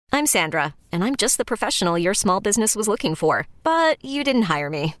I'm Sandra, and I'm just the professional your small business was looking for. But you didn't hire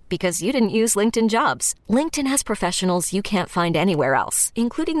me because you didn't use LinkedIn Jobs. LinkedIn has professionals you can't find anywhere else,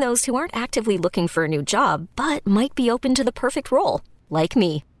 including those who aren't actively looking for a new job, but might be open to the perfect role, like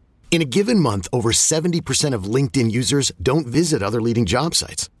me. In a given month, over 70% of LinkedIn users don't visit other leading job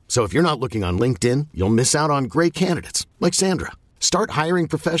sites. So if you're not looking on LinkedIn, you'll miss out on great candidates like Sandra. Start hiring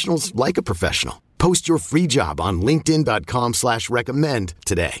professionals like a professional. Post your free job on linkedin.com/recommend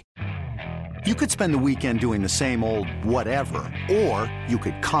today. You could spend the weekend doing the same old whatever, or you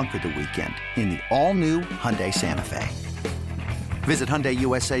could conquer the weekend in the all-new Hyundai Santa Fe. Visit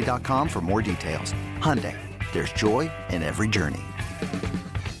HyundaiUSA.com for more details. Hyundai, there's joy in every journey.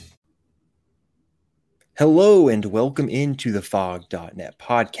 Hello and welcome into the Phog.net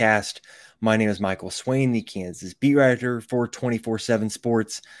podcast. My name is Michael Swain, the Kansas beat writer for 24/7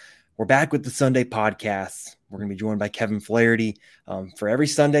 Sports. We're back with the Sunday podcasts. We're going to be joined by Kevin Flaherty for every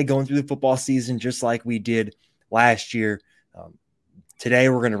Sunday going through the football season, just like we did last year. Today,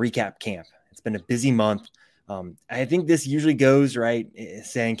 we're going to recap camp. It's been a busy month. I think this usually goes, right,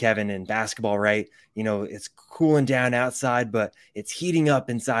 saying Kevin in basketball, right? You know, it's cooling down outside, but it's heating up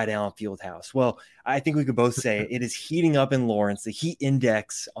inside Allen Fieldhouse. Well, I think we could both say it is heating up in Lawrence. The heat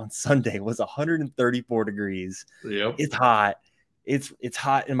index on Sunday was 134 degrees. Yep. It's hot. It's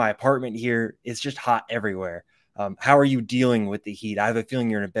hot in my apartment here. It's just hot everywhere. How are you dealing with the heat? I have a feeling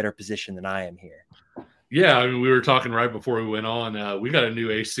you're in a better position than I am here. Yeah, I mean, we were talking right before we went on. We got a new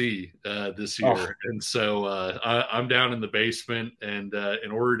AC this year, and so I'm down in the basement. And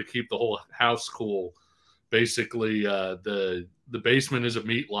in order to keep the whole house cool, basically the basement is a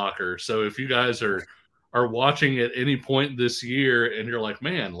meat locker. So if you guys are watching at any point this year, and you're like,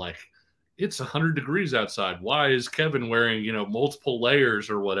 man, like it's 100 degrees outside, why is Kevin wearing multiple layers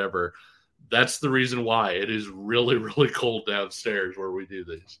or whatever? That's the reason why. It is really, really cold downstairs where we do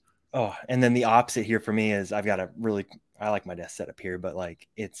these. Oh, and then the opposite here for me is I like my desk set up here, but like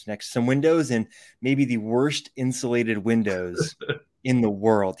it's next to some windows and maybe the worst insulated windows in the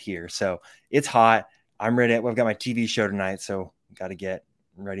world here. So it's hot. I'm ready. I've got my TV show tonight, so got to get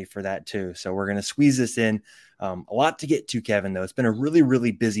ready for that too. So we're going to squeeze this in. A lot to get to, Kevin, though. It's been a really,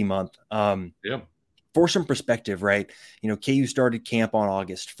 really busy month. For some perspective, right? KU started camp on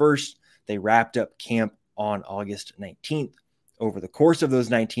August 1st. They wrapped up camp on August 19th. Over the course of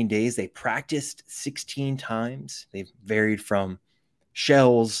those 19 days, they practiced 16 times. They've varied from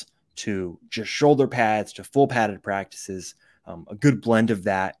shells to just shoulder pads to full padded practices, a good blend of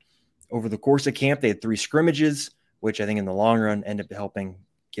that. Over the course of camp, they had 3 scrimmages, which I think in the long run end up helping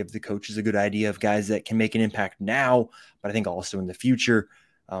give the coaches a good idea of guys that can make an impact now, but I think also in the future.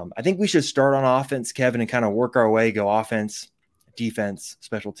 I think we should start on offense, Kevin, and kind of work our way, go offense, defense,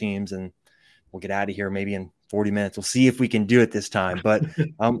 special teams, and we'll get out of here maybe in 40 minutes. We'll see if we can do it this time. But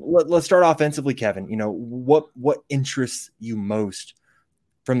let's start offensively, Kevin. What interests you most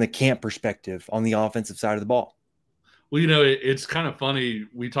from the camp perspective on the offensive side of the ball? Well, it's kind of funny.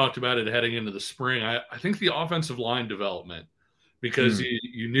 We talked about it heading into the spring. I think the offensive line development, because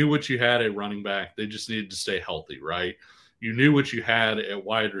you knew what you had at running back. They just needed to stay healthy, right? You knew what you had at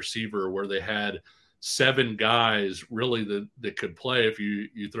wide receiver, where they had 7 guys really that could play. If you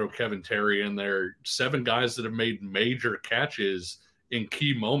throw Kevin Terry in there, 7 guys that have made major catches in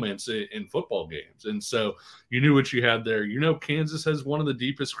key moments in football games. And so you knew what you had there. Kansas has one of the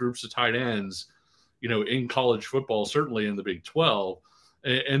deepest groups of tight ends, in college football, certainly in the Big 12.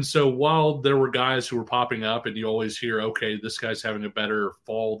 And so while there were guys who were popping up and you always hear, okay, this guy's having a better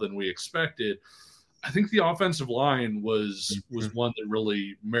fall than we expected, I think the offensive line was one that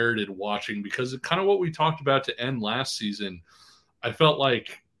really merited watching, because of kind of what we talked about to end last season. I felt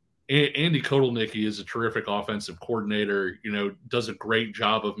like Andy Kotelnicki is a terrific offensive coordinator, does a great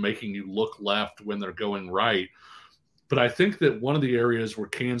job of making you look left when they're going right. But I think that one of the areas where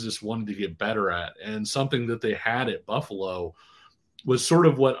Kansas wanted to get better at, and something that they had at Buffalo, was sort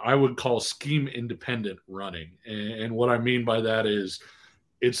of what I would call scheme independent running. And what I mean by that is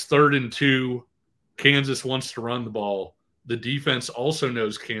it's 3rd and 2. Kansas wants to run the ball. The defense also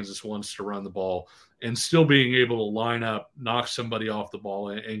knows Kansas wants to run the ball, and still being able to line up, knock somebody off the ball,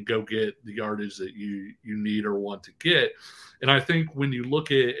 and go get the yardage that you need or want to get. And I think when you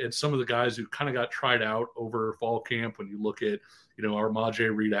look at some of the guys who kind of got tried out over fall camp, when you look at,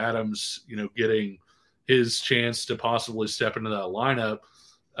 Armaje Reed Adams, getting his chance to possibly step into that lineup,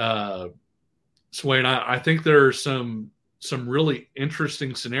 Swain, I think there are some really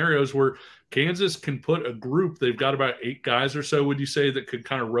interesting scenarios where Kansas can put a group. They've got about 8 guys or so, would you say, that could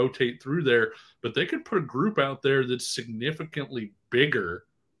kind of rotate through there, but they could put a group out there that's significantly bigger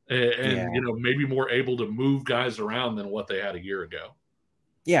and maybe more able to move guys around than what they had a year ago.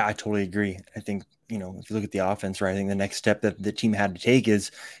 Yeah, I totally agree. I think, if you look at the offense, right, I think the next step that the team had to take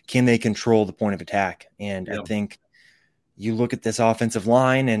is, can they control the point of attack? And I Yeah. think you look at this offensive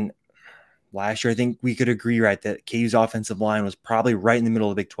line, and last year, I think we could agree, right, that KU's offensive line was probably right in the middle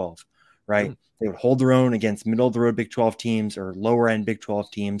of the Big 12, right? Mm. They would hold their own against middle of the road Big 12 teams or lower end Big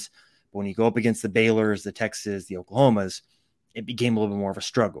 12 teams. But when you go up against the Baylors, the Texas, the Oklahomas, it became a little bit more of a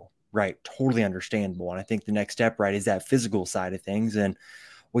struggle, right? Totally understandable. And I think the next step, right, is that physical side of things. And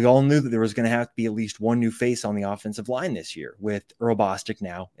we all knew that there was going to have to be at least one new face on the offensive line this year with Earl Bostic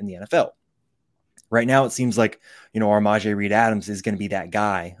now in the NFL. Right now, it seems like, Armaje Reed-Adams is going to be that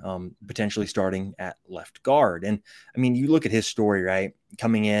guy, potentially starting at left guard. And I mean, you look at his story, right?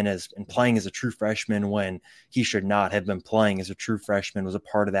 Coming in and playing as a true freshman when he should not have been playing as a true freshman, was a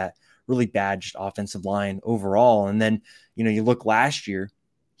part of that really bad just offensive line overall. And then, you look last year,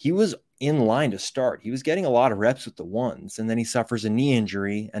 he was in line to start. He was getting a lot of reps with the ones, and then he suffers a knee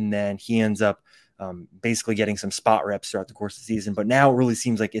injury, and then he ends up basically getting some spot reps throughout the course of the season. But now it really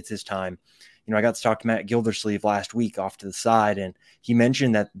seems like it's his time. I got to talk to Matt Gildersleeve last week off to the side, and he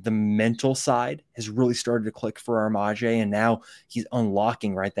mentioned that the mental side has really started to click for Armaje, and now he's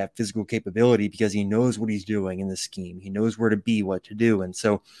unlocking, right, that physical capability because he knows what he's doing in the scheme. He knows where to be, what to do. And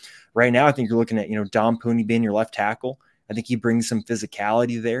so right now, I think you're looking at, Dom Pooney being your left tackle. I think he brings some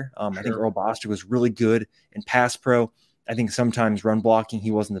physicality there. I think Earl Bostic was really good in pass pro. I think sometimes run blocking,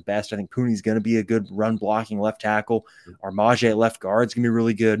 he wasn't the best. I think Pooney's going to be a good run blocking left tackle. Armaje at left guard is going to be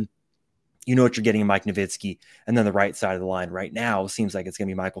really good. You know what you're getting in Mike Nowitzki. And then the right side of the line right now seems like it's going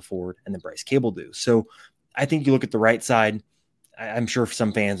to be Michael Ford and then Bryce Cable-Dew. So I think you look at the right side, I'm sure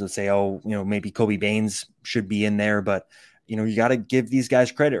some fans would say, maybe Kobe Baines should be in there, but you got to give these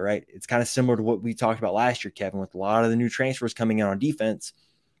guys credit, right? It's kind of similar to what we talked about last year, Kevin, with a lot of the new transfers coming in on defense,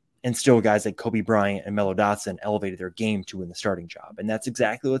 and still guys like Kobe Bryant and Melo Dotson elevated their game to win the starting job. And that's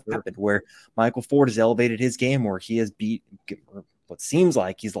exactly what happened, where Michael Ford has elevated his game, where he has beat what seems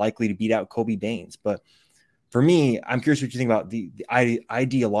like he's likely to beat out Kobe Baines. But for me, I'm curious what you think about the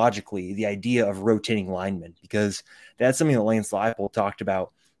ideologically, the idea of rotating linemen, because that's something that Lance Leipold talked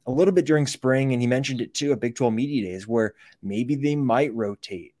about a little bit during spring, and he mentioned it too at Big 12 Media Days, where maybe they might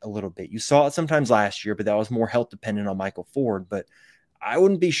rotate a little bit. You saw it sometimes last year, but that was more health dependent on Michael Ford. But I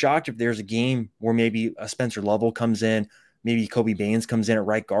wouldn't be shocked if there's a game where maybe a Spencer Lovell comes in, maybe Kobe Baines comes in at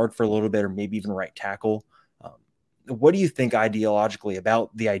right guard for a little bit, or maybe even right tackle. What do you think ideologically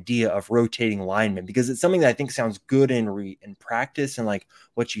about the idea of rotating linemen? Because it's something that I think sounds good in practice and like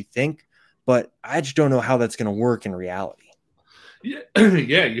what you think, but I just don't know how that's going to work in reality. Yeah,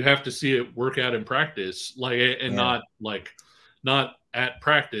 yeah, you have to see it work out in practice, not at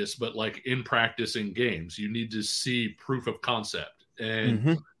practice, but like in practice in games. You need to see proof of concept,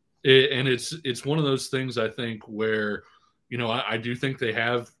 and it's one of those things, I think, where I do think they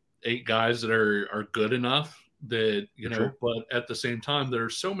have 8 guys that are good enough that but at the same time, there are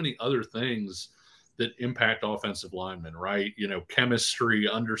so many other things that impact offensive linemen, right? Chemistry,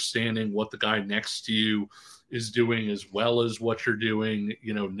 understanding what the guy next to you is doing as well as what you're doing,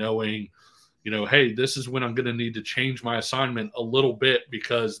 knowing, hey, this is when I'm going to need to change my assignment a little bit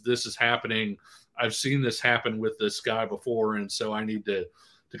because this is happening. I've seen this happen with this guy before, and so I need to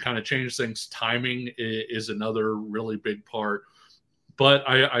kind of change things. Timing is another really big part. But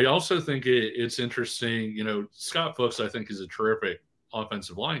I also think it's interesting, Scott Fuchs, I think, is a terrific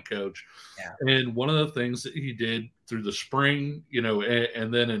offensive line coach. Yeah. And one of the things that he did through the spring,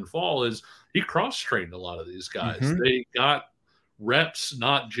 and then in fall, is he cross-trained a lot of these guys. Mm-hmm. They got reps,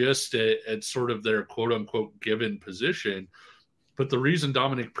 not just at sort of their quote-unquote given position, but the reason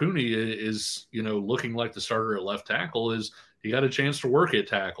Dominic Pooney is, looking like the starter at left tackle is he got a chance to work at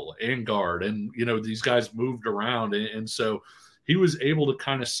tackle and guard. And, these guys moved around. And so he was able to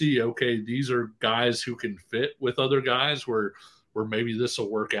kind of see, okay, these are guys who can fit with other guys where maybe this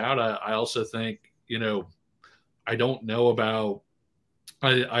will work out. I also think, I don't know about,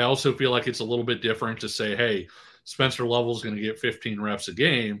 I also feel like it's a little bit different to say, hey, Spencer Lovell's going to get 15 reps a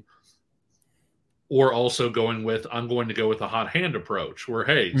game, or also I'm going to go with a hot hand approach where,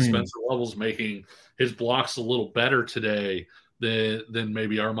 hey, Spencer Lovell's making his blocks a little better today than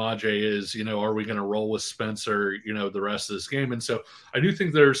maybe Armaje is. Are we going to roll with Spencer, the rest of this game? And so I do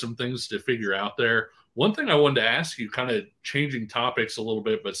think there are some things to figure out there. One thing I wanted to ask you, kind of changing topics a little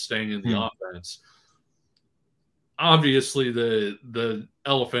bit, but staying in the offense. Obviously, the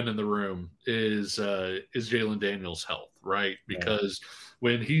elephant in the room is Jalen Daniels' health, right? Because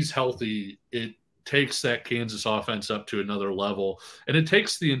when he's healthy, it takes that Kansas offense up to another level, and it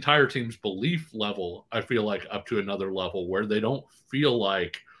takes the entire team's belief level, I feel like, up to another level where they don't feel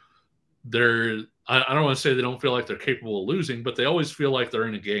like they're I don't want to say they don't feel like they're capable of losing, but they always feel like they're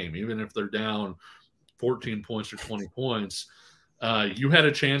in a game, even if they're down 14 points or 20 points. You had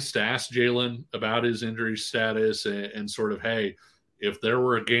a chance to ask Jalen about his injury status and sort of, hey, if there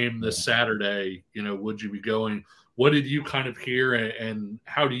were a game this Saturday, would you be going? What did you kind of hear, and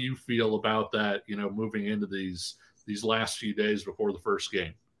how do you feel about that, moving into these last few days before the first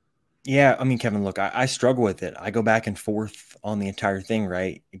game? Yeah, I mean, Kevin, look, I struggle with it. I go back and forth on the entire thing,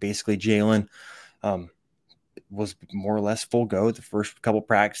 right? Basically, Jalen was more or less full go the first couple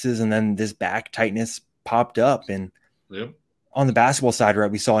practices, and then this back tightness popped up. And on the basketball side,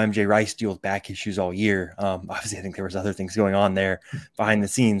 right, we saw MJ Rice deal with back issues all year. Obviously, I think there was other things going on there behind the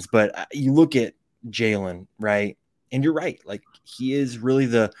scenes, but you look at Jalen, right, and you're right. Like, he is really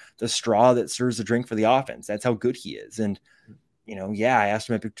the straw that stirs the drink for the offense. That's how good he is. And I asked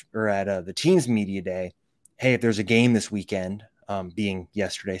him at the team's media day, hey, if there's a game this weekend, being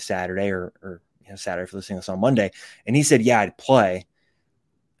yesterday, Saturday, or Saturday for listening to this on Monday, and he said, yeah, I'd play.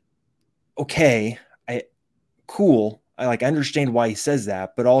 Okay, cool. I understand why he says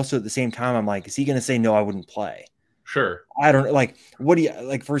that, but also at the same time, I'm like, is he going to say no? I wouldn't play. Sure. I don't like. What do you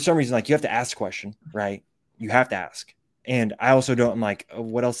like? For some reason, you have to ask a question, right? You have to ask, and I also don't. I'm like,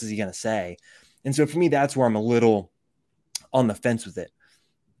 what else is he going to say? And so for me, that's where I'm a little on the fence with it.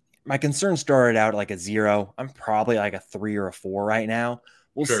 My concern started out like a 0. I'm probably like a 3 or a 4 right now.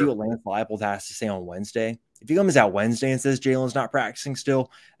 We'll see what Lance Leipold has to say on Wednesday. If he comes out Wednesday and says Jalen's not practicing still,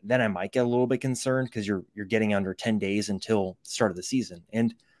 then I might get a little bit concerned because you're getting under 10 days until the start of the season.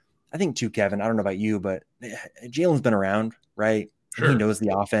 And I think too, Kevin, I don't know about you, but Jalen's been around, right? Sure. He knows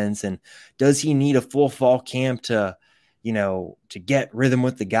the offense. And does he need a full fall camp to get rhythm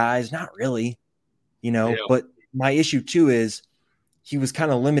with the guys? Not really, but my issue too is he was kind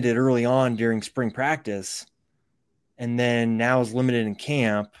of limited early on during spring practice, and then now is limited in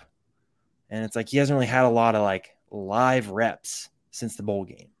camp. And it's like he hasn't really had a lot of live reps since the bowl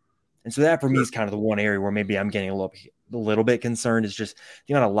game. And so that for me is kind of the one area where maybe I'm getting a little bit concerned, is just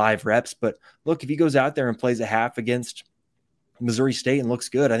the amount of live reps. But look, if he goes out there and plays a half against Missouri State and looks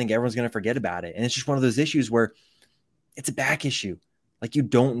good, I think everyone's going to forget about it. And it's just one of those issues where it's a back issue. Like, you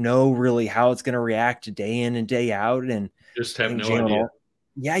don't know really how it's going to react day in and day out. And just have no idea.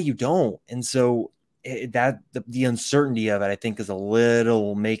 Yeah, you don't. And so the uncertainty of it, I think, is a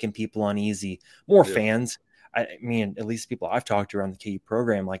little making people uneasy. More fans. I mean, at least people I've talked to around the KU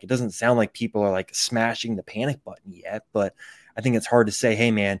program, it doesn't sound like people are smashing the panic button yet, but I think it's hard to say,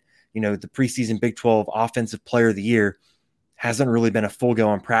 hey man, the preseason Big 12 offensive player of the year hasn't really been a full go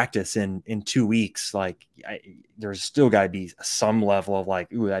on practice in 2 weeks. There's still got to be some level of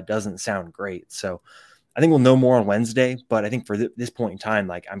ooh, that doesn't sound great. So I think we'll know more on Wednesday, but I think for this point in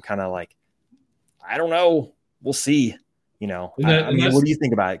time, I'm kind of I don't know. We'll see. What do you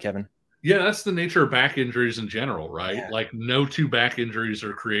think about it, Kevin? Yeah, that's the nature of back injuries in general, right? Yeah. No two back injuries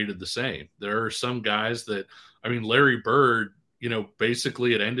are created the same. There are some guys that, Larry Bird,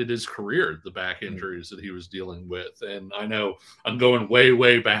 basically it ended his career, the back injuries that he was dealing with. And I know I'm going way,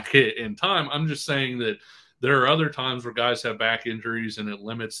 way back in time. I'm just saying that there are other times where guys have back injuries and it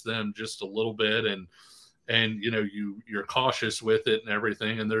limits them just a little bit. And you're cautious with it and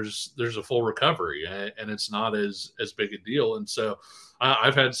everything, and there's a full recovery, and it's not as big a deal. And so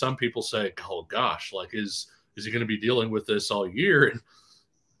I've had some people say, oh gosh, is he going to be dealing with this all year? And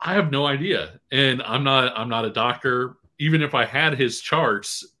I have no idea. And I'm not a doctor. Even if I had his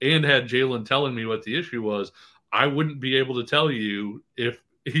charts and had Jalen telling me what the issue was, I wouldn't be able to tell you if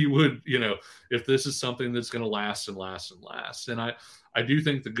he would, if this is something that's going to last and last and last. And I do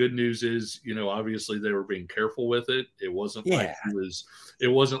think the good news is, obviously they were being careful with it. It wasn't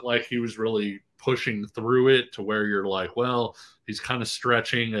like he was really pushing through it to where you're like, well, he's kind of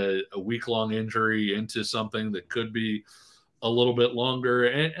stretching a week-long injury into something that could be a little bit longer.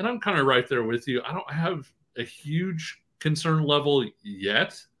 And I'm kind of right there with you. I don't have a huge concern level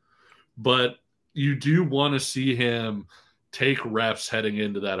yet, but you do want to see him take reps heading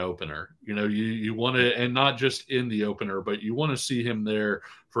into that opener. You want to, and not just in the opener, but you want to see him there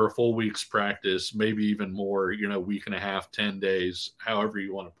for a full week's practice, maybe even more, week and a half, 10 days, however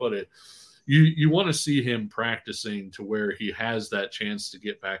you want to put it. You want to see him practicing to where he has that chance to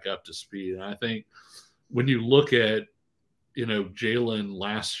get back up to speed. And I think when you look at, Jalen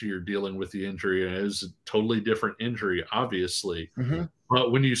last year dealing with the injury, and it was a totally different injury, obviously. Mm-hmm.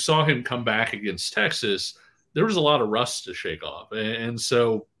 But when you saw him come back against Texas, there was a lot of rust to shake off. And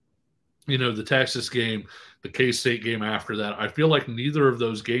so, the Texas game, the K-State game after that, I feel like neither of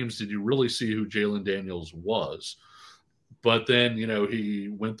those games did you really see who Jalen Daniels was. But then, he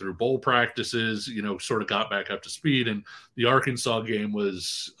went through bowl practices, sort of got back up to speed. And the Arkansas game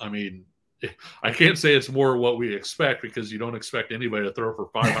was, I can't say it's more what we expect because you don't expect anybody to throw for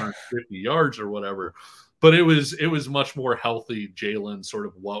 550 yards or whatever. But it was much more healthy Jalen, sort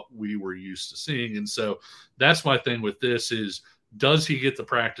of what we were used to seeing. And so that's my thing with this is, does he get the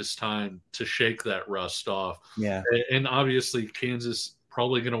practice time to shake that rust off? Yeah. And obviously Kansas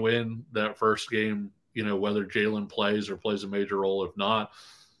probably going to win that first game, whether Jalen plays or plays a major role. If not,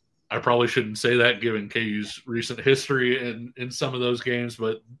 I probably shouldn't say that given KU's recent history in some of those games,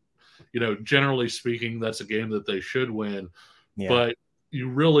 but generally speaking, that's a game that they should win. Yeah. But you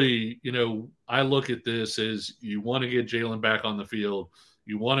really, I look at this as you want to get Jalen back on the field.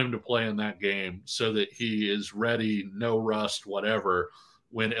 You want him to play in that game so that he is ready, no rust, whatever,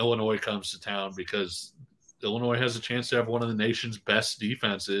 when Illinois comes to town, because Illinois has a chance to have one of the nation's best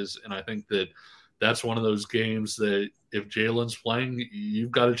defenses. And I think that that's one of those games that if Jalen's playing,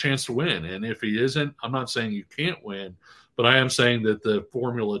 you've got a chance to win. And if he isn't, I'm not saying you can't win, but I am saying that the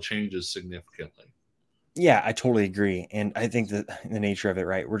formula changes significantly. Yeah, I totally agree. And I think that the nature of it,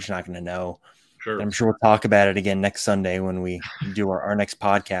 right, we're just not going to know. Sure. And I'm sure we'll talk about it again next Sunday when we do our next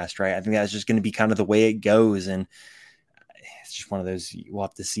podcast, right? I think that's just going to be kind of the way it goes. And it's just one of those, we'll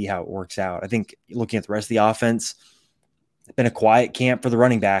have to see how it works out. I think looking at the rest of the offense, it's been a quiet camp for the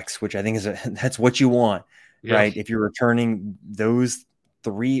running backs, which I think that's what you want, right? If you're returning those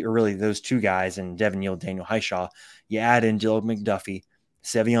three, or really those two guys, and Devin Neal, Daniel Highshaw, you add in Dylan McDuffie,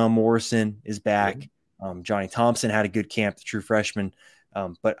 Sevion Morrison is back. Johnny Thompson had a good camp, the true freshman.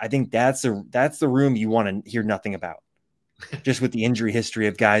 But I think that's the room you want to hear nothing about, just with the injury history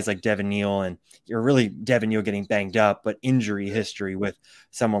of guys like Devin Neal, and you're really Devin Neal getting banged up, but injury history with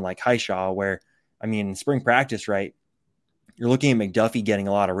someone like Highshaw, where, I mean, in spring practice, right, you're looking at McDuffie getting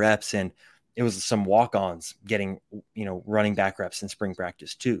a lot of reps, and it was some walk-ons getting, running back reps in spring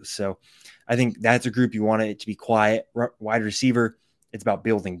practice too. So I think that's a group you want it to be quiet. Wide receiver, it's about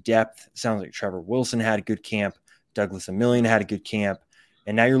building depth. It sounds like Trevor Wilson had a good camp. Douglas Emillion had a good camp.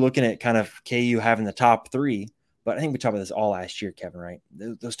 And now you're looking at kind of KU having the top three. But I think we talked about this all last year, Kevin, right?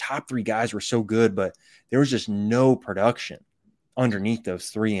 Those top three guys were so good, but there was just no production underneath those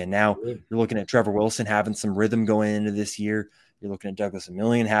three. And now you're looking at Trevor Wilson having some rhythm going into this year. You're looking at Douglas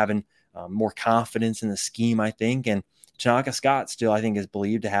Emillion having more confidence in the scheme, I think. And Tanaka Scott still, I think, is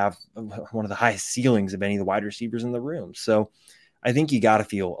believed to have one of the highest ceilings of any of the wide receivers in the room. So I think you got to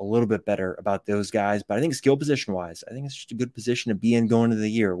feel a little bit better about those guys. But I think skill position wise, I think it's just a good position to be in going into the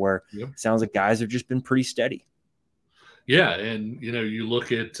year, where it sounds like guys have just been pretty steady. Yeah. And, you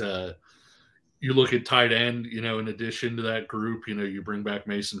look at tight end, in addition to that group, you bring back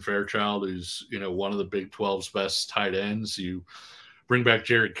Mason Fairchild, who's, one of the Big 12's best tight ends. You bring back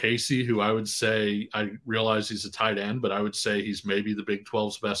Jared Casey, who I would say, I realize he's a tight end, but I would say he's maybe the Big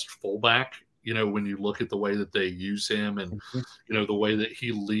 12's best fullback. When you look at the way that they use him and, the way that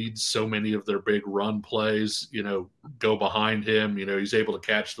he leads so many of their big run plays, go behind him, he's able to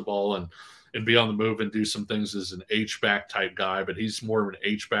catch the ball and be on the move and do some things as an H-back type guy, but he's more of an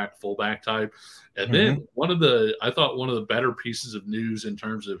H-back fullback type. And then I thought one of the better pieces of news in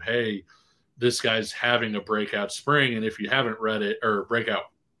terms of, hey, this guy's having a breakout spring. And if you haven't read it, or breakout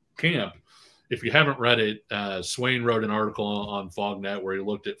camp, if you haven't read it, Swain wrote an article on FogNet where he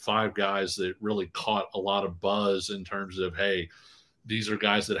looked at 5 guys that really caught a lot of buzz in terms of, hey, these are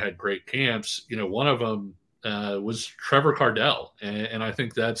guys that had great camps. One of them was Trevor Cardell. And I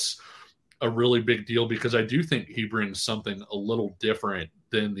think that's a really big deal, because I do think he brings something a little different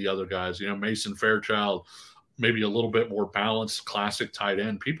than the other guys. Mason Fairchild, maybe a little bit more balanced, classic tight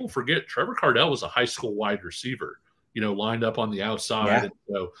end. People forget Trevor Cardell was a high school wide receiver, lined up on the outside. Yeah. And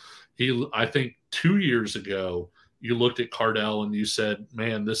so I think 2 years ago, you looked at Cardell and you said,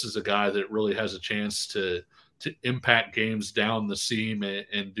 man, this is a guy that really has a chance to impact games down the seam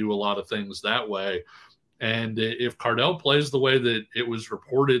and do a lot of things that way. And if Cardell plays the way that it was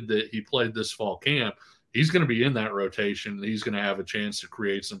reported that he played this fall camp, he's going to be in that rotation, and he's going to have a chance to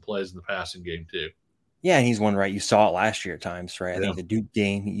create some plays in the passing game too. Yeah, and he's one, right? You saw it last year at times, right? I think the Duke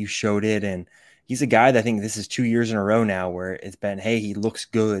game, you showed it, and he's a guy that I think this is 2 years in a row now where it's been, hey, he looks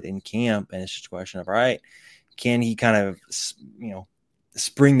good in camp, and it's just a question of, all right, can he kind of,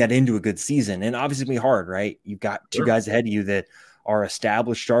 spring that into a good season? And obviously it'll be hard, right? You've got two guys ahead of you that are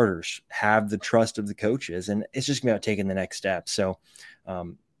established starters, have the trust of the coaches, and it's just about taking the next step. So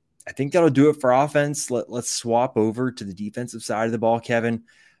I think that'll do it for offense. Let's swap over to the defensive side of the ball, Kevin.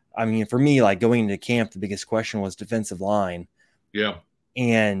 I mean, for me, like going into camp, the biggest question was defensive line. Yeah.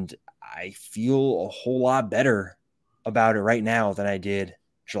 And I feel a whole lot better about it right now than I did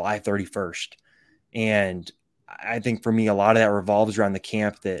July 31st. And I think for me, a lot of that revolves around the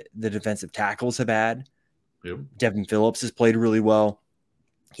camp that the defensive tackles have had. Yep. Devin Phillips has played really well.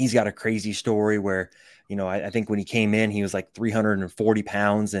 he's got a crazy story where, I think when he came in, he was like 340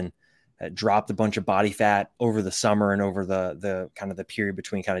 pounds and dropped a bunch of body fat over the summer and over the kind of the period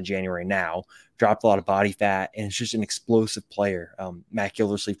between kind of January now, dropped a lot of body fat, and it's just an explosive player. Matt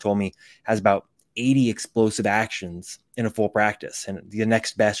Gildersleeve told me has about 80 explosive actions in a full practice, and the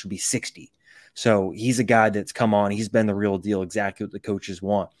next best would be 60. So he's a guy that's come on. He's been the real deal, exactly what the coaches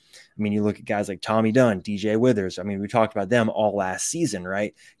want. I mean, you look at guys like Tommy Dunn, DJ Withers. I mean, we talked about them all last season,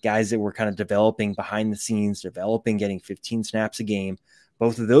 right? Guys that were kind of developing behind the scenes, getting 15 snaps a game.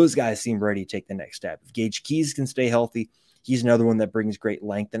 Both of those guys seem ready to take the next step. If Gage Keys can stay healthy, he's another one that brings great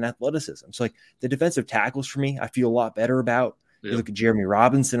length and athleticism. So like the defensive tackles for me, I feel a lot better about. You look at Jeremy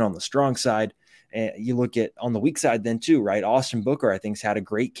Robinson on the strong side, and you look at on the weak side then too, right? Austin Booker, I think, has had a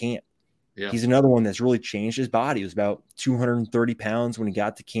great camp. Yeah. He's another one that's really changed his body. He was about 230 pounds when he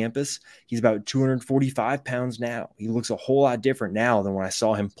got to campus. He's about 245 pounds now. He looks a whole lot different now than when I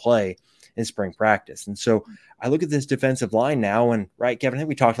saw him play in spring practice. And so I look at this defensive line now, and right, Kevin, I think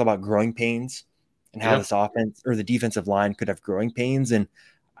we talked about growing pains and how this offense or the defensive line could have growing pains. And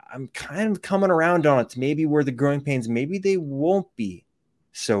I'm kind of coming around on it to maybe where the growing pains, maybe they won't be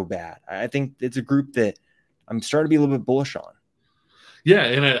so bad. I think it's a group that I'm starting to be a little bit bullish on. Yeah,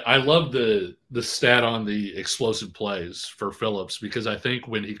 and I love the stat on the explosive plays for Phillips, because I think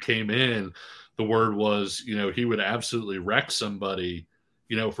when he came in, the word was, he would absolutely wreck somebody,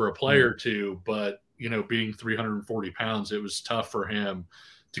 for a play or two. But, being 340 pounds, it was tough for him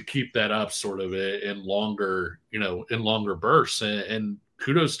to keep that up sort of in longer bursts. And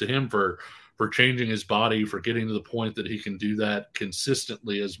kudos to him for changing his body, for getting to the point that he can do that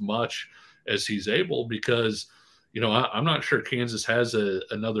consistently as much as he's able, because I'm not sure Kansas has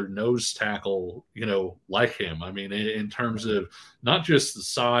another nose tackle, like him. I mean, in terms of not just the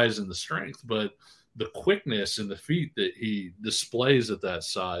size and the strength, but the quickness and the feet that he displays at that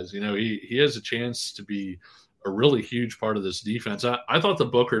size. He has a chance to be a really huge part of this defense. I thought the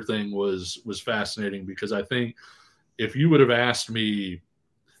Booker thing was fascinating, because I think if you would have asked me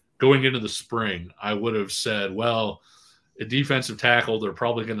going into the spring, I would have said, well, a defensive tackle, they're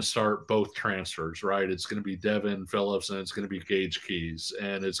probably going to start both transfers, right? It's going to be Devin Phillips and it's going to be Gage Keys,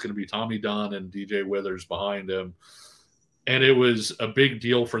 and it's going to be Tommy Dunn and DJ Withers behind him. And it was a big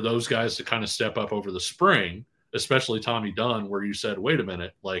deal for those guys to kind of step up over the spring, especially Tommy Dunn, where you said, wait a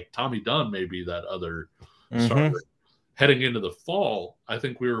minute, like Tommy Dunn may be that other starter. Heading into the fall, I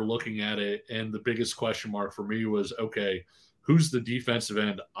think we were looking at it, and the biggest question mark for me was, okay, who's the defensive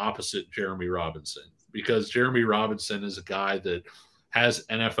end opposite Jeremy Robinson? Because Jeremy Robinson is a guy that has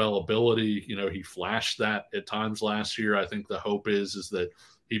NFL ability. He flashed that at times last year. I think the hope is that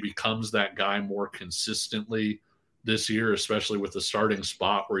he becomes that guy more consistently this year, especially with the starting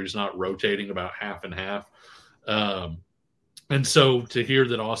spot where he's not rotating about half and half. And so to hear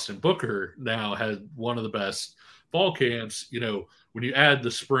that Austin Booker now had one of the best fall camps, when you add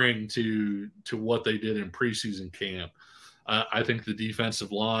the spring to what they did in preseason camp, I think the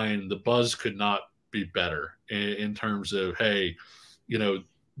defensive line, the buzz could not be better in terms of, hey,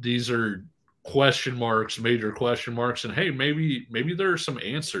 these are question marks, major question marks, and hey, maybe there are some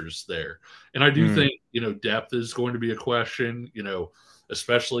answers there. And I do think, depth is going to be a question,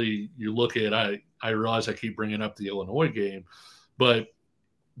 especially you look at, I realize I keep bringing up the Illinois game, but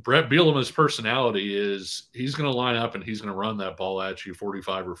Brett Bielema's personality is he's going to line up and he's going to run that ball at you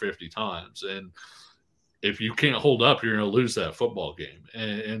 45 or 50 times. And if you can't hold up, you're going to lose that football game.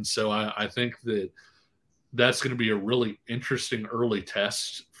 And so I think that's going to be a really interesting early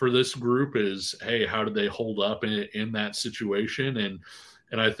test for this group is, hey, how did they hold up in that situation?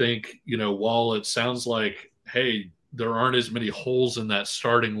 And I think, while it sounds like, hey, there aren't as many holes in that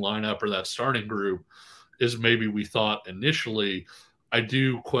starting lineup or that starting group as maybe we thought initially, I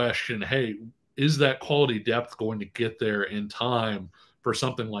do question, hey, is that quality depth going to get there in time for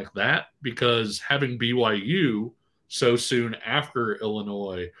something like that? Because having BYU so soon after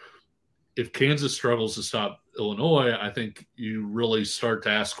Illinois, if Kansas struggles to stop Illinois, I think you really start to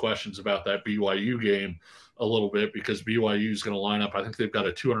ask questions about that BYU game a little bit, because BYU is going to line up. I think they've got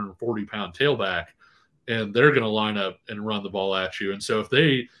a 240-pound tailback, and they're going to line up and run the ball at you. And so if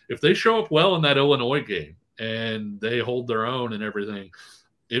they show up well in that Illinois game and they hold their own and everything,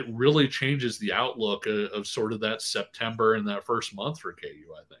 it really changes the outlook of sort of that September and that first month for KU,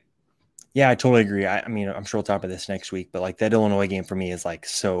 I think. Yeah, I totally agree. I mean, I'm sure we'll talk about this next week, but like that Illinois game for me is like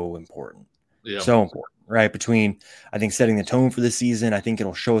so important. Yeah. So important, right? Between, I think, setting the tone for the season, I think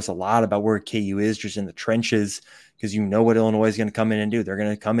it'll show us a lot about where KU is just in the trenches, because what Illinois is going to come in and do. They're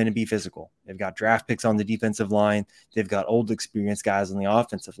going to come in and be physical. They've got draft picks on the defensive line. They've got old experienced guys on the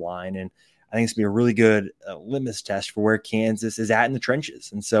offensive line. And I think it's going to be a really good litmus test for where Kansas is at in the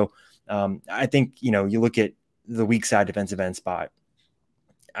trenches. And so I think, you look at the weak side defensive end spot.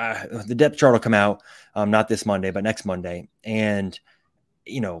 The depth chart will come out not this Monday, but next Monday. And,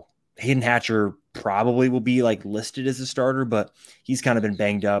 Hayden Hatcher probably will be listed as a starter, but he's kind of been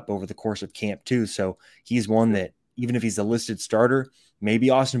banged up over the course of camp too. So he's one that even if he's a listed starter, maybe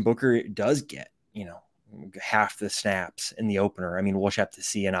Austin Booker does get, half the snaps in the opener. I mean, we'll have to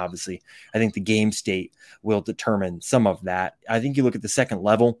see. And obviously I think the game state will determine some of that. I think you look at the second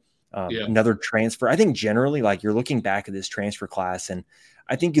level, another transfer. I think generally you're looking back at this transfer class, and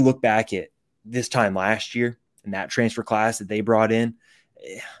I think you look back at this time last year and that transfer class that they brought in,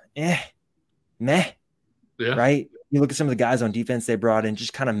 meh. Yeah. Right. You look at some of the guys on defense they brought in,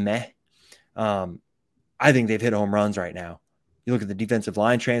 just kind of meh. I think they've hit home runs right now. You look at the defensive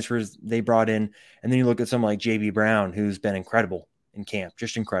line transfers they brought in, and then you look at someone like JB Brown, who's been incredible in camp,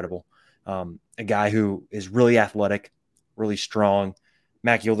 just incredible. A guy who is really athletic, really strong.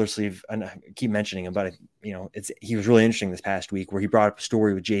 Matt Gildersleeve, and I keep mentioning him, but he was really interesting this past week where he brought up a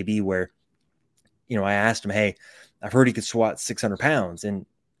story with JB where, I asked him, hey, I've heard he could squat 600 pounds. And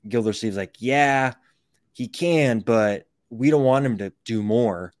Gildersleeve's like, yeah, he can, but we don't want him to do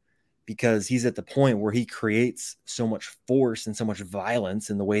more because he's at the point where he creates so much force and so much violence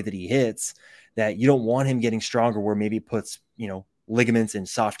in the way that he hits that you don't want him getting stronger where maybe it puts, ligaments and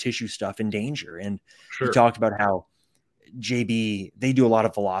soft tissue stuff in danger. And He talked about how JB, they do a lot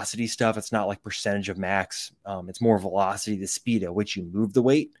of velocity stuff. It's not like percentage of max. It's more velocity, the speed at which you move the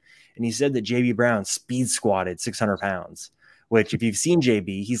weight. And he said that JB Brown speed squatted 600 pounds, which if you've seen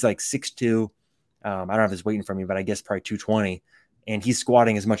JB, he's like 6'2". I don't have his weight in front of me, but I guess probably 220. And he's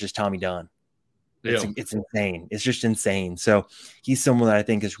squatting as much as Tommy Dunn. It's insane. It's just insane. So he's someone that I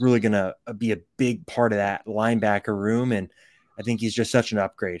think is really going to be a big part of that linebacker room. And I think he's just such an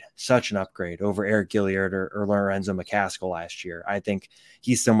upgrade over Eric Gilliard or Lorenzo McCaskill last year. I think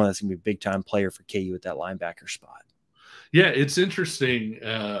he's someone that's going to be a big time player for KU at that linebacker spot. Yeah, it's interesting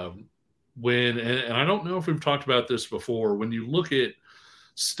when, and I don't know if we've talked about this before, when you look at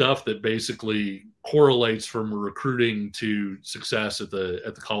stuff that basically correlates from recruiting to success at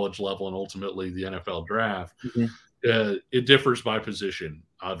the college level and ultimately the NFL draft, it differs by position,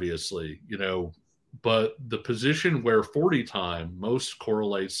 obviously, but the position where 40 time most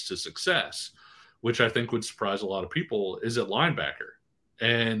correlates to success, which I think would surprise a lot of people, is at linebacker.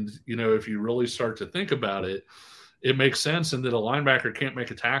 And, if you really start to think about it, it makes sense in that a linebacker can't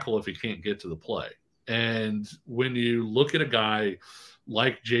make a tackle if he can't get to the play. And when you look at a guy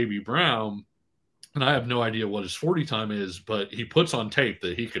like JB Brown, and I have no idea what his 40 time is, but he puts on tape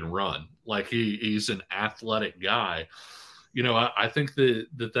that he can run. Like he's an athletic guy. I think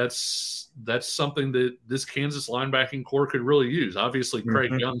that's something that this Kansas linebacking core could really use. Obviously,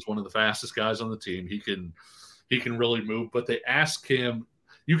 Craig Young's one of the fastest guys on the team. He can really move, but they ask him,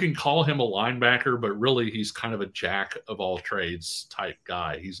 you can call him a linebacker, but really he's kind of a jack of all trades type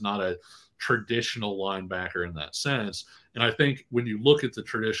guy. He's not a traditional linebacker in that sense. And I think when you look at the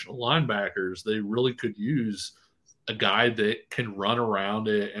traditional linebackers, they really could use a guy that can run around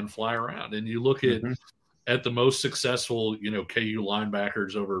and fly around. And you look at the most successful, KU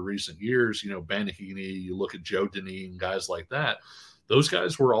linebackers over recent years, Ben Heaney, you look at Joe Dineen, guys like that. Those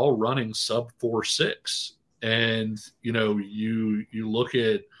guys were all running sub 4.6. And, you look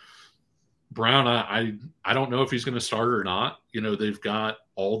at Brown, I don't know if he's going to start or not. They've got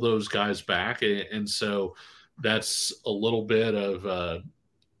all those guys back. And so that's a little bit of a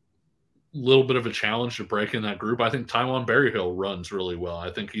challenge to break in that group. I think Tywone Berryhill runs really well.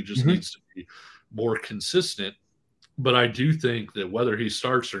 I think he just needs to be more consistent. But I do think that whether he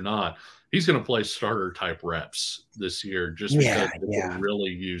starts or not, he's going to play starter type reps this year just because he can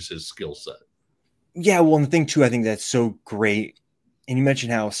really use his skill set. Yeah, well, and the thing too, I think that's so great. And you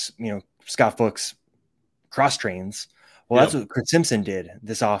mentioned how, Scott Fuchs cross trains. Well, that's what Chris Simpson did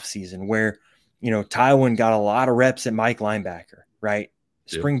this offseason where, Tywone got a lot of reps at Mike linebacker, right?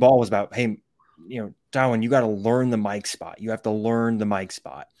 Spring ball was about, hey, Tywone, you got to learn the Mike spot. You have to learn the Mike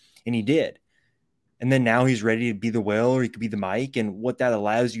spot. And he did. And then now he's ready to be the Will or he could be the Mike. And what that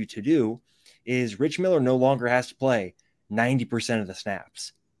allows you to do is Rich Miller no longer has to play 90% of the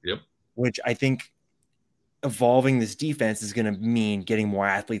snaps. Yep. Which I think evolving this defense is going to mean getting more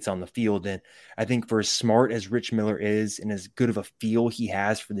athletes on the field. And I think for as smart as Rich Miller is and as good of a feel he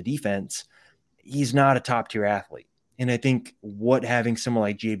has for the defense, he's not a top tier athlete. And I think what having someone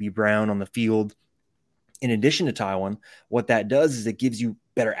like JB Brown on the field, in addition to Tywone, what that does is it gives you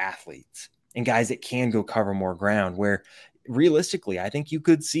better athletes and guys that can go cover more ground where realistically, I think you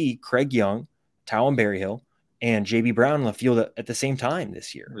could see Craig Young, Tywone Berryhill, and JB Brown on the field at the same time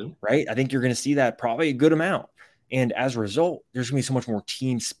this year, right? I think you're going to see that probably a good amount. And as a result, there's going to be so much more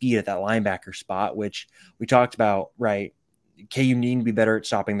team speed at that linebacker spot, which we talked about, right? KU need to be better at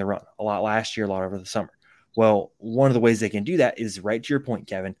stopping the run a lot last year, a lot over the summer. Well, one of the ways they can do that is right to your point,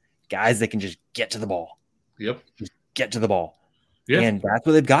 Kevin, guys that can just get to the ball. Yep. Just get to the ball. Yeah. And that's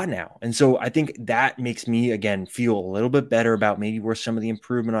what they've got now. And so I think that makes me, again, feel a little bit better about maybe where some of the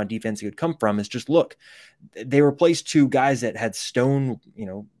improvement on defense could come from is just, look, they replaced two guys that had stone,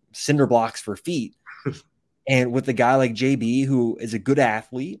 cinder blocks for feet. And with a guy like JB, who is a good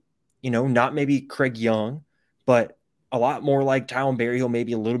athlete, not maybe Craig Young, but a lot more like Tylen Berryhill,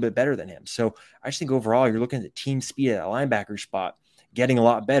 maybe a little bit better than him. So I just think overall, you're looking at the team speed at that linebacker spot getting a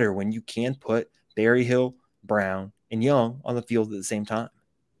lot better when you can put Berryhill, Brown, and Young on the field at the same time.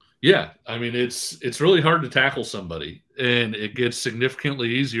 Yeah, I mean, it's really hard to tackle somebody, and it gets significantly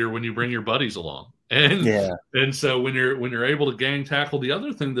easier when you bring your buddies along. And so when you're able to gang tackle, the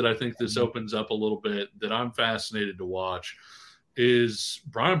other thing that I think this opens up a little bit that I'm fascinated to watch is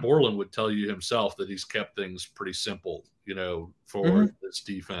Brian Borland would tell you himself that he's kept things pretty simple, for this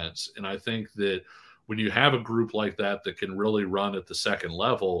defense. And I think that when you have a group like that can really run at the second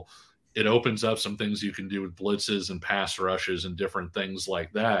level, it opens up some things you can do with blitzes and pass rushes and different things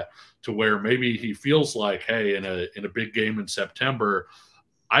like that, to where maybe he feels like, hey, in a big game in September,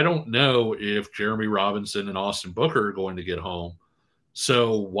 I don't know if Jeremy Robinson and Austin Booker are going to get home.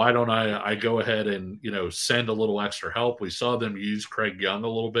 So why don't I go ahead and, send a little extra help? We saw them use Craig Young a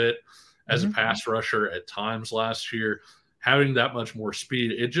little bit as a pass rusher at times last year. Having that much more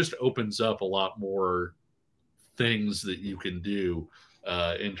speed, it just opens up a lot more things that you can do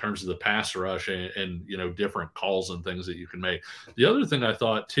in terms of the pass rush and different calls and things that you can make. The other thing I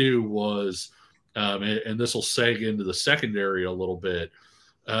thought too was, and this will seg into the secondary a little bit,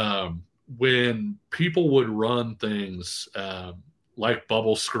 when people would run things like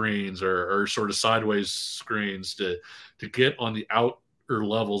bubble screens or sort of sideways screens to get on the outer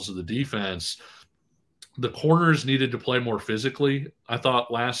levels of the defense, the corners needed to play more physically, I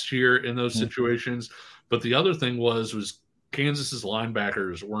thought, last year in those situations. But the other thing was Kansas's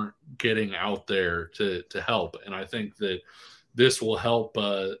linebackers weren't getting out there to help. And I think that this will help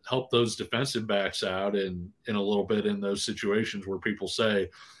those defensive backs out in a little bit in those situations where people say,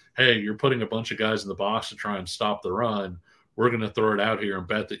 hey, you're putting a bunch of guys in the box to try and stop the run. We're going to throw it out here and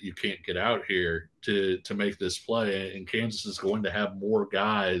bet that you can't get out here to make this play. And Kansas is going to have more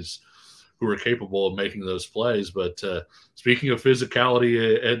guys who are capable of making those plays. But speaking of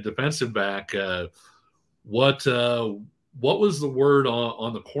physicality at defensive back, what was the word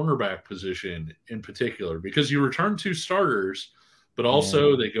on the cornerback position in particular? Because you return two starters, but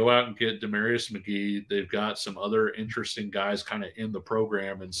also they go out and get Demarius McGee. They've got some other interesting guys kind of in the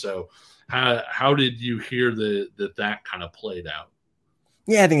program. And so how did you hear that kind of played out?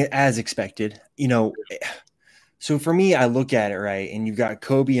 Yeah, I think as expected, so for me, I look at it, right, and you've got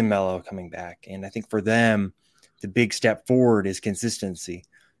Kobe and Melo coming back. And I think for them, the big step forward is consistency.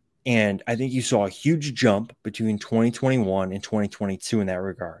 And I think you saw a huge jump between 2021 and 2022 in that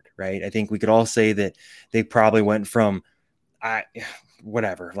regard, right? I think we could all say that they probably went from, I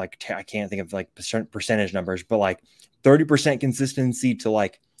can't think of like percentage numbers, but like 30% consistency to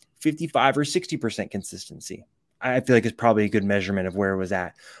like 55 or 60% consistency. I feel like it's probably a good measurement of where it was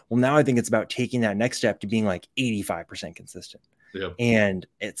at. Well, now I think it's about taking that next step to being like 85% consistent. Yep. And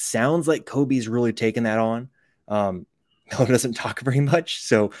it sounds like Kobe's really taken that on. Melo doesn't talk very much,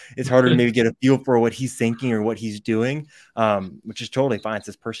 so it's harder to maybe get a feel for what he's thinking or what he's doing, which is totally fine. It's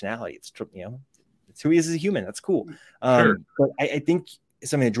his personality. It's it's who he is as a human. That's cool. Sure. But I think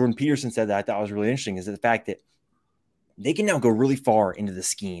something that Jordan Peterson said that I thought was really interesting is the fact that they can now go really far into the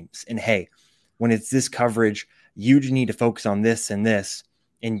schemes. And hey, when it's this coverage, you need to focus on this and this,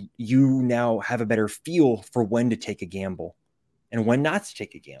 and you now have a better feel for when to take a gamble and when not to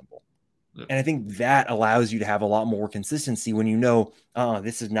take a gamble. And I think that allows you to have a lot more consistency when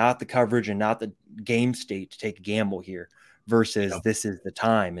this is not the coverage and not the game state to take a gamble here versus this is the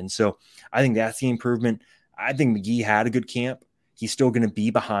time. And so I think that's the improvement. I think McGee had a good camp. He's still going to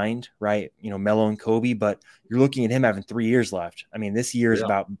be behind, right? Melo and Kobe, but you're looking at him having 3 years left. I mean, this year is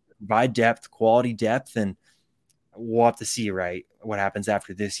about provide depth, quality depth, and we'll have to see, right, what happens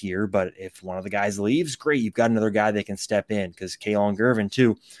after this year. But if one of the guys leaves, great. You've got another guy that can step in because Kaelon Gervin,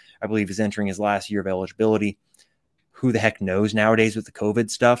 too, I believe is entering his last year of eligibility. Who the heck knows nowadays with the COVID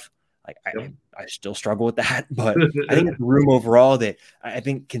stuff? I still struggle with that, but I think it's the room overall that I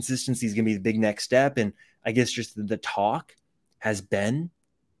think consistency is going to be the big next step. And I guess just the talk has been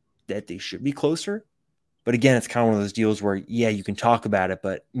that they should be closer But again, it's kind of one of those deals where, yeah, you can talk about it,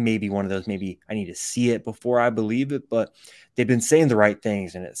 but maybe one of those, maybe I need to see it before I believe it. But they've been saying the right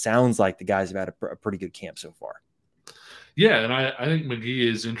things, and it sounds like the guys have had a pretty good camp so far. Yeah, and I think McGee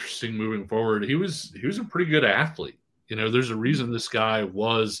is interesting moving forward. He was a pretty good athlete. There's a reason this guy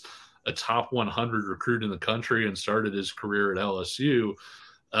was a top 100 recruit in the country and started his career at LSU.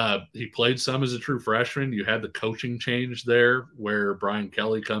 He played some as a true freshman. You had the coaching change there where Brian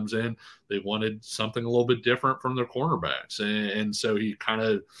Kelly comes in. They wanted something a little bit different from their cornerbacks. And so he kind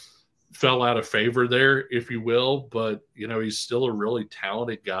of fell out of favor there, if you will. But, he's still a really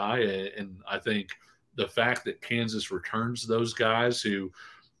talented guy. And I think the fact that Kansas returns those guys who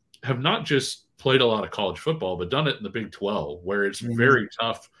have not just played a lot of college football, but done it in the Big 12, where it's very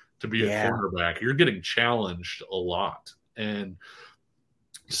tough to be a cornerback. You're getting challenged a lot. And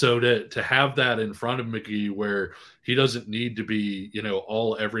so to have that in front of McGee where he doesn't need to be,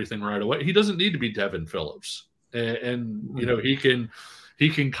 everything right away. He doesn't need to be Devin Phillips. And he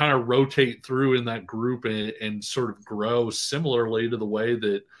can kind of rotate through in that group and sort of grow similarly to the way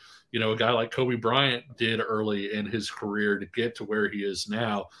that, a guy like Kobe Bryant did early in his career to get to where he is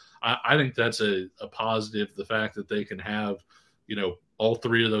now. I think that's a positive, the fact that they can have, all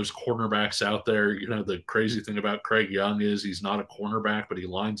three of those cornerbacks out there. The crazy thing about Craig Young is he's not a cornerback, but he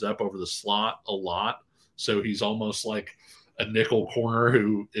lines up over the slot a lot. So he's almost like a nickel corner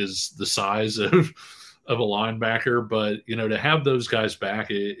who is the size of a linebacker. But, to have those guys back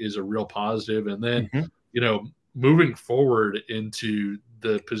is a real positive. And then, moving forward into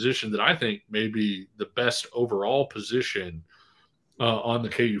the position that I think may be the best overall position on the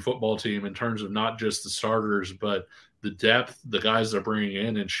KU football team in terms of not just the starters, but the depth, the guys they're bringing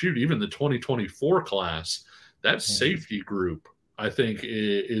in, and even the 2024 class, that safety group, I think,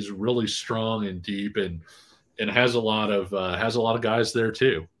 is really strong and deep and has a lot of guys there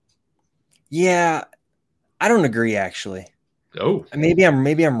too. Yeah, I don't agree actually. Oh, maybe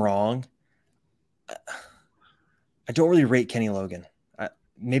I'm wrong. I don't really rate Kenny Logan.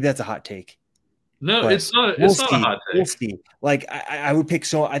 Maybe that's a hot take. No, it's not. It's not a hot take. We'll see. Like I would pick.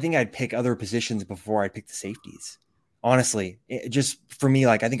 So I think I'd pick other positions before I'd pick the safeties. Honestly, just for me,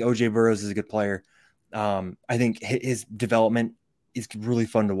 like I think OJ Burroughs is a good player. I think his development is really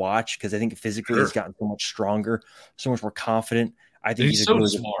fun to watch because I think physically he's gotten so much stronger, so much more confident. I think he's a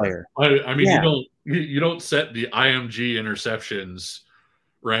really good player. I mean, you don't set the IMG interceptions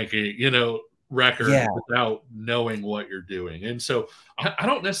ranking, record without knowing what you're doing. And so I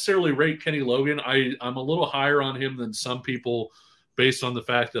don't necessarily rate Kenny Logan. I'm a little higher on him than some people based on the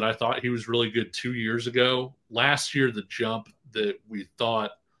fact that I thought he was really good 2 years ago. Last year, the jump that we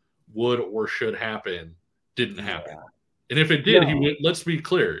thought would or should happen didn't happen. And if it did, he would, let's be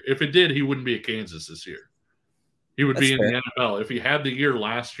clear, if it did, he wouldn't be at Kansas this year. He would be in the NFL. If he had the year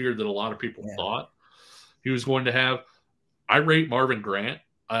last year that a lot of people thought he was going to have, I rate Marvin Grant.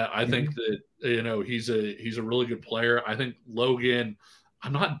 I think that, he's a really good player. I think Logan,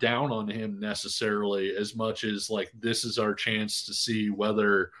 I'm not down on him necessarily as much as like this is our chance to see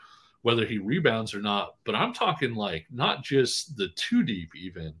whether he rebounds or not. But I'm talking like not just the 2 deep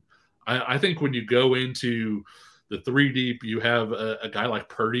even. I think when you go into the 3 deep, you have a guy like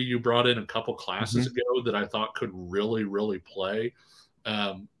Purdy you brought in a couple classes ago that I thought could really, really play.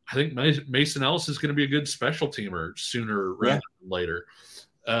 I think Mason Ellis is going to be a good special teamer sooner rather than later.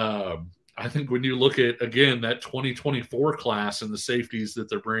 I think when you look at, again, that 2024 class and the safeties that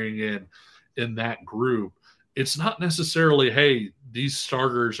they're bringing in that group, it's not necessarily, hey, these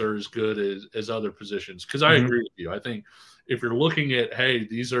starters are as good as other positions. Because I agree with you. I think if you're looking at, hey,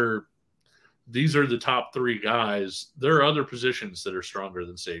 these are the top 3 guys, there are other positions that are stronger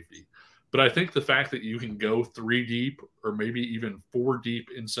than safety. But I think the fact that you can go 3 deep or maybe even 4 deep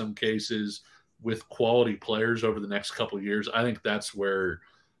in some cases with quality players over the next couple of years, I think that's where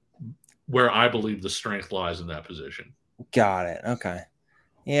I believe the strength lies in that position. Got it. Okay.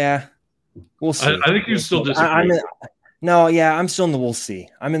 Yeah. We'll see. I think you still disagree. I'm still in the we'll see.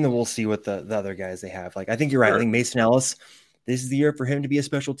 I'm in the we'll see with the other guys they have. Like, I think you're right. Sure. I think Mason Ellis, this is the year for him to be a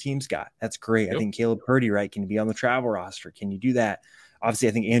special teams guy. That's great. Yep. I think Caleb Purdy, right? Can he be on the travel roster? Can you do that? Obviously,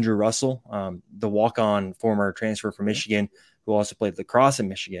 I think Andrew Russell, the walk-on former transfer from Michigan, who also played lacrosse in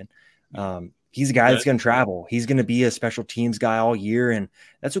Michigan, he's a guy that's going to travel. He's going to be a special teams guy all year, and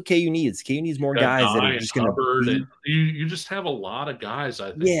that's what KU needs. KU needs more guys that are just going to be. You just have a lot of guys,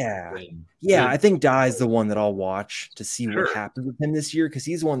 I think. Yeah. I think Dye's the one that I'll watch to see what happens with him this year because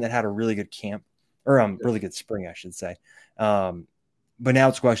he's the one that had a really good camp or really good spring, I should say. But now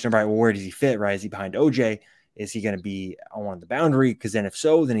it's a question of, right, well, where does he fit, right? Is he behind OJ? Is he going to be on the boundary? Because then if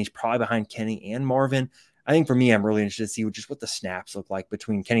so, then he's probably behind Kenny and Marvin. I think for me, I'm really interested to see just what the snaps look like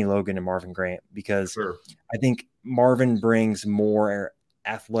between Kenny Logan and Marvin Grant, because I think Marvin brings more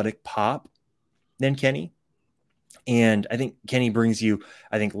athletic pop than Kenny. And I think Kenny brings you,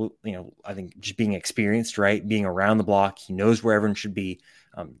 I think just being experienced, right? Being around the block. He knows where everyone should be.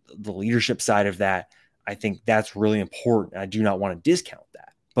 The leadership side of that, I think that's really important. I do not want to discount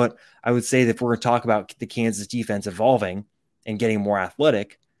that. But I would say that if we're going to talk about the Kansas defense evolving and getting more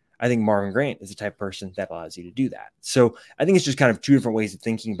athletic, I think Marvin Grant is the type of person that allows you to do that. So I think it's just kind of two different ways of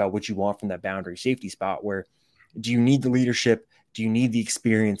thinking about what you want from that boundary safety spot, where do you need the leadership? Do you need the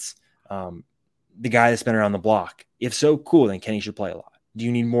experience? The guy that's been around the block? If so, cool, then Kenny should play a lot. Do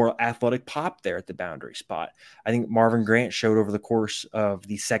you need more athletic pop there at the boundary spot? I think Marvin Grant showed over the course of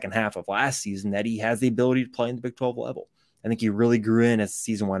the second half of last season that he has the ability to play in the Big 12 level. I think he really grew in as the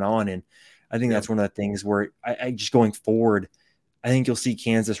season went on. And I think that's one of the things where I just going forward, I think you'll see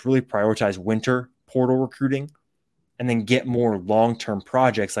Kansas really prioritize winter portal recruiting and then get more long-term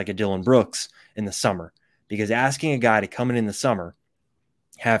projects like a Dylan Brooks in the summer. Because asking a guy to come in the summer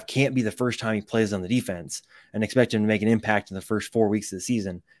can't be the first time he plays on the defense and expect him to make an impact in the first 4 weeks of the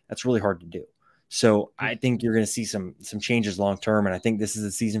season. That's really hard to do. So I think you're going to see some changes long-term. And I think this is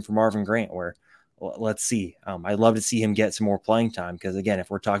the season for Marvin Grant where let's see. I'd love to see him get some more playing time. Because again, if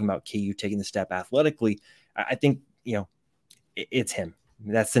we're talking about KU taking the step athletically, I think, it's him.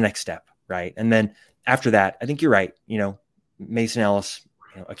 That's the next step. Right. And then after that, I think you're right. Mason Ellis,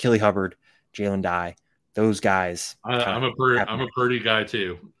 Achille Hubbard, Jalen Dye, those guys. I'm a Purdy guy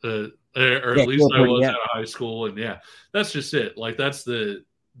too, or at least I was out of high school, and that's just it. Like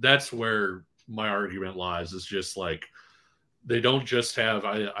that's where my argument lies. Is just like they don't just have,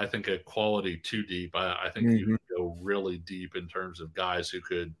 I think, a quality too deep. I think you can go really deep in terms of guys who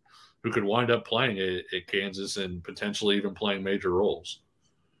could wind up playing at Kansas and potentially even playing major roles.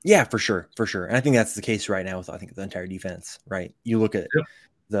 Yeah, for sure. And I think that's the case right now with the entire defense. Right, you look at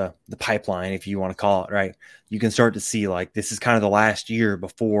the pipeline, if you want to call it, right? You can start to see like this is kind of the last year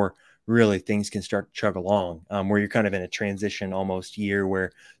before really things can start to chug along, where you're kind of in a transition almost year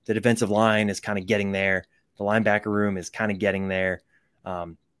where the defensive line is kind of getting there. The linebacker room is kind of getting there.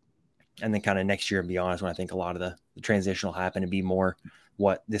 And then kind of next year and beyond is when I think a lot of the transition will happen to be more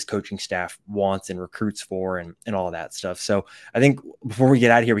what this coaching staff wants and recruits for and all of that stuff. So I think before we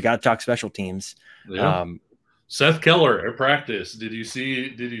get out of here, we got to talk special teams. Yeah. Seth Keller at practice. Did you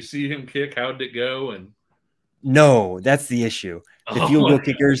see him kick? How did it go? And no, that's the issue. The field goal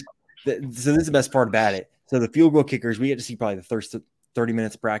kickers. So this is the best part about it. So the field goal kickers, we get to see probably the first 30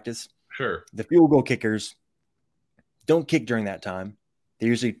 minutes of practice. Sure. The field goal kickers don't kick during that time. They're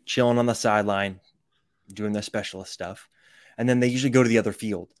usually chilling on the sideline, doing their specialist stuff. And then they usually go to the other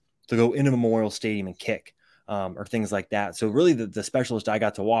field to go into Memorial Stadium and kick or things like that. So really the specialist I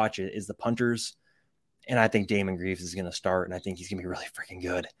got to watch is the punters. And I think Damon Greaves is going to start, and I think he's going to be really freaking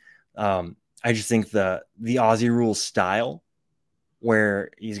good. I just think the Aussie Rules style,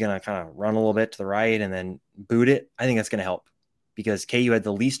 where he's going to kind of run a little bit to the right and then boot it, I think that's going to help because KU had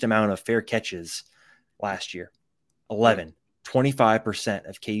the least amount of fair catches last year. 11, 25%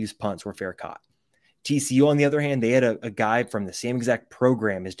 of KU's punts were fair caught. TCU, on the other hand, they had a guy from the same exact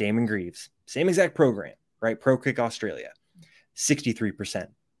program as Damon Greaves, same exact program, right? Pro Kick Australia. 63%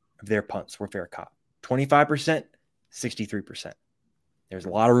 of their punts were fair caught. 25%, 63%. There's a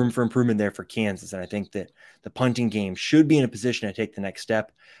lot of room for improvement there for Kansas, and I think that the punting game should be in a position to take the next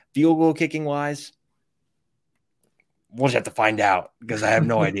step. Field goal kicking wise, we'll just have to find out because I have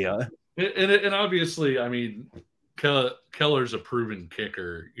no idea. And obviously, I mean, Keller's a proven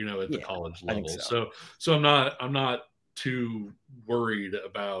kicker, at the college level. So I'm not too worried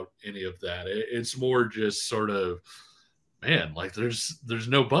about any of that. It's more just sort of, man, like there's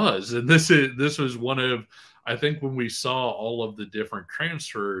no buzz. And this was one of, I think when we saw all of the different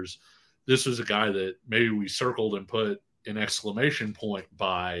transfers, this was a guy that maybe we circled and put an exclamation point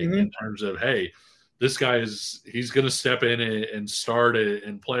by in terms of, hey, this guy he's going to step in and start it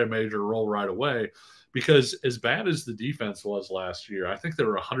and play a major role right away. Because as bad as the defense was last year, I think they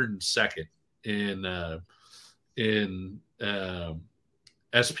were 102nd in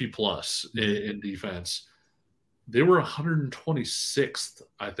SP plus in defense. They were 126th,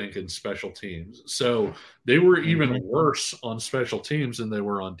 I think, in special teams. So they were even worse on special teams than they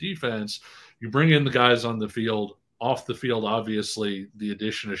were on defense. You bring in the guys on the field, off the field, obviously, the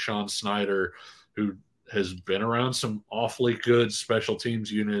addition of Sean Snyder, who has been around some awfully good special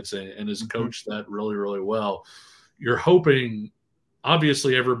teams units and has coached that really, really well. You're hoping,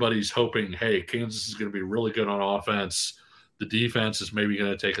 obviously everybody's hoping, hey, Kansas is going to be really good on offense. The defense is maybe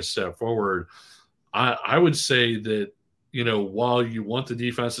going to take a step forward. I would say that, while you want the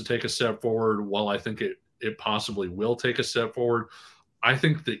defense to take a step forward, while I think it possibly will take a step forward. I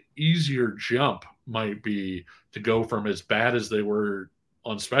think the easier jump might be to go from as bad as they were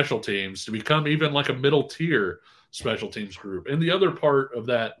on special teams to become even like a middle tier special teams group. And the other part of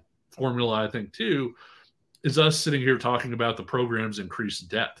that formula, I think, too, is us sitting here talking about the program's increased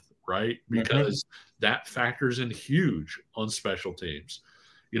depth, right? Because that factors in huge on special teams.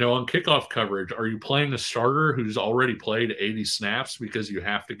 On kickoff coverage, are you playing a starter who's already played 80 snaps because you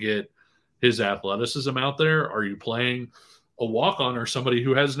have to get his athleticism out there? Are you playing a walk-on or somebody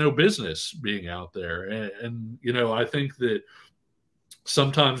who has no business being out there? And I think that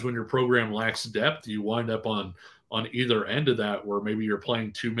sometimes when your program lacks depth, you wind up on either end of that, where maybe you're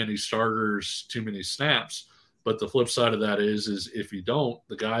playing too many starters, too many snaps. But the flip side of that is if you don't,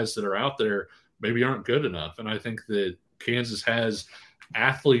 the guys that are out there maybe aren't good enough. And I think that Kansas has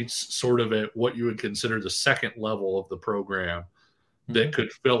athletes sort of at what you would consider the second level of the program that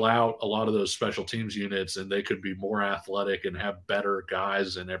could fill out a lot of those special teams units, and they could be more athletic and have better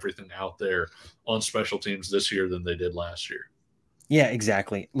guys and everything out there on special teams this year than they did last year. Yeah,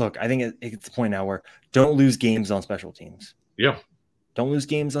 exactly. Look, I think it's the point now where don't lose games on special teams. Yeah. Don't lose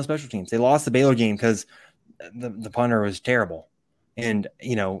games on special teams. They lost the Baylor game because the punter was terrible. And,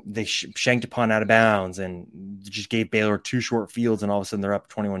 they shanked a punt out of bounds and just gave Baylor 2 short fields, and all of a sudden they're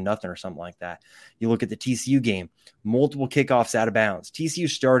up 21-0 or something like that. You look at the TCU game, multiple kickoffs out of bounds. TCU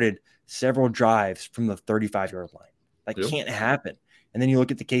started several drives from the 35-yard line. That can't happen. And then you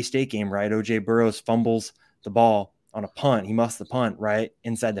look at the K-State game, right? O.J. Burroughs fumbles the ball on a punt. He muffs the punt right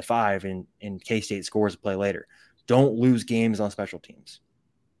inside the 5, and K-State scores a play later. Don't lose games on special teams.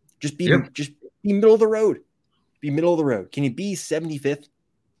 Just be middle of the road. Be middle of the road. Can you be 75th?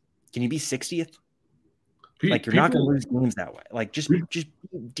 Can you be 60th? Like, you're not going to lose games that way. Like, just be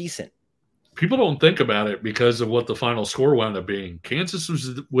decent. People don't think about it because of what the final score wound up being. Kansas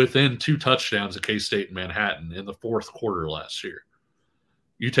was within 2 touchdowns of K-State and Manhattan in the 4th quarter last year.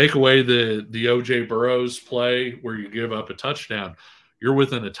 You take away the O.J. Burroughs play where you give up a touchdown, you're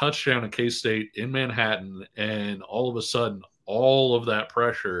within a touchdown of K-State in Manhattan, and all of a sudden, all of that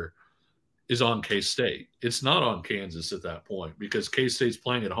pressure is on K-State. It's not on Kansas at that point because K-State's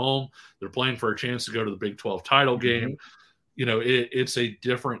playing at home. They're playing for a chance to go to the Big 12 title game. It's a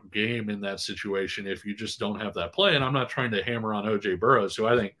different game in that situation if you just don't have that play. And I'm not trying to hammer on O.J. Burroughs, who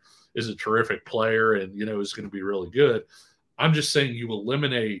I think is a terrific player and, is going to be really good. I'm just saying you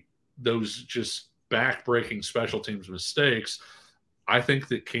eliminate those just back-breaking special teams mistakes. I think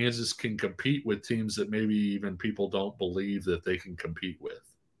that Kansas can compete with teams that maybe even people don't believe that they can compete with.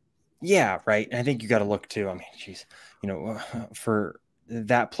 Yeah, right. And I think you got to look too. I mean, for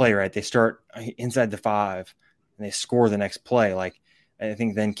that play, right? They start inside the 5 and they score the next play. Like, I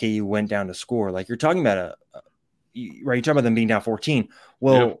think then KU went down to score. Like, you're talking about you're talking about them being down 14.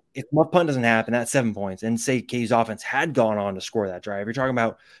 Well, if muff punt doesn't happen, that's 7 points. And say KU's offense had gone on to score that drive, you're talking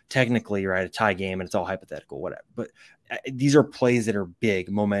about technically, right, a tie game, and it's all hypothetical, whatever. But these are plays that are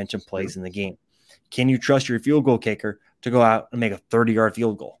big momentum plays in the game. Can you trust your field goal kicker to go out and make a 30-yard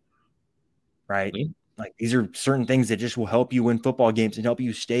field goal? Right? Like, these are certain things that just will help you win football games and help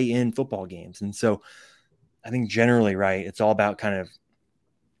you stay in football games. And so I think generally, right, it's all about kind of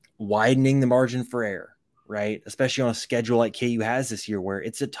widening the margin for error, right? Especially on a schedule like KU has this year where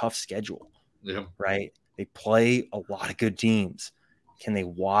it's a tough schedule, right? They play a lot of good teams. Can they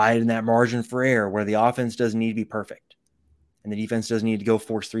widen that margin for error where the offense doesn't need to be perfect and the defense doesn't need to go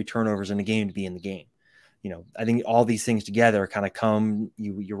force 3 turnovers in a game to be in the game? I think all these things together kind of come,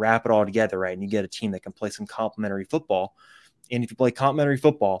 you wrap it all together, right? And you get a team that can play some complementary football. And if you play complementary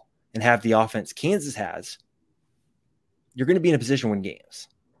football and have the offense Kansas has, you're going to be in a position to win games.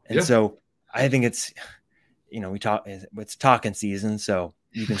 And so I think it's, it's talking season. So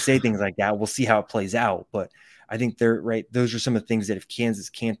you can say things like that. We'll see how it plays out. But I think those are some of the things that if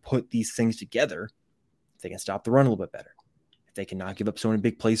Kansas can put these things together, if they can stop the run a little bit better, if they cannot give up so many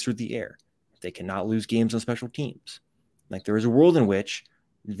big plays through the air, they cannot lose games on special teams. Like, there is a world in which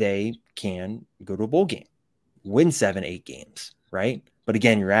they can go to a bowl game, win 7-8 games, right? But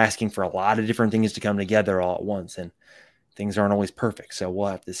again, you're asking for a lot of different things to come together all at once, and things aren't always perfect. So we'll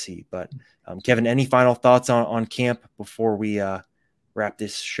have to see. But Kevin, any final thoughts on camp before we wrap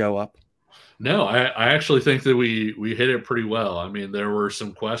this show up? No, I actually think that we hit it pretty well. I mean, there were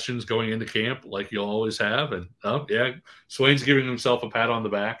some questions going into camp, like you'll always have, and Swain's giving himself a pat on the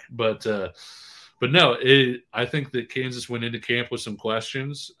back. But no, I think that Kansas went into camp with some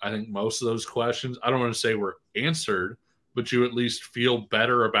questions. I think most of those questions, I don't want to say were answered, but you at least feel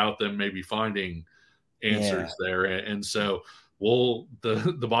better about them maybe finding answers there. And so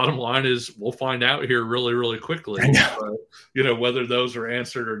the bottom line is we'll find out here really, really quickly, whether those are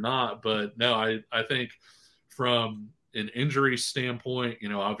answered or not. But no, I think from an injury standpoint,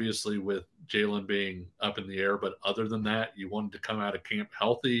 obviously with Jalen being up in the air, but other than that, you wanted to come out of camp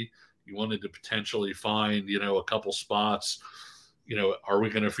healthy. You wanted to potentially find, a couple spots. Are we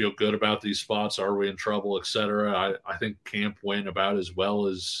going to feel good about these spots? Are we in trouble, et cetera? I think camp went about as well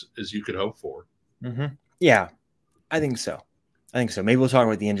as you could hope for. Mm-hmm. Yeah, I think so. Maybe we'll talk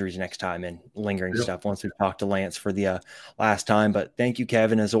about the injuries next time and lingering stuff once we've talked to Lance for the last time. But thank you,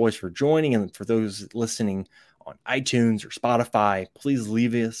 Kevin, as always, for joining. And for those listening on iTunes or Spotify, please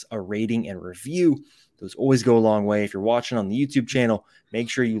leave us a rating and review. Those always go a long way. If you're watching on the YouTube channel, make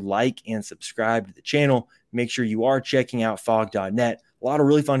sure you like and subscribe to the channel. Make sure you are checking out phog.net. A lot of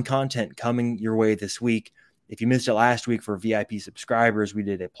really fun content coming your way this week. If you missed it last week for VIP subscribers, we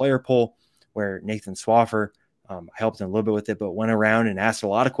did a player poll where Nathan Swaffer, I helped him a little bit with it, but went around and asked a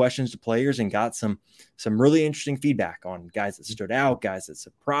lot of questions to players and got some really interesting feedback on guys that stood out, guys that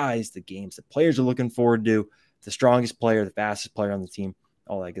surprised, the games that players are looking forward to, the strongest player, the fastest player on the team,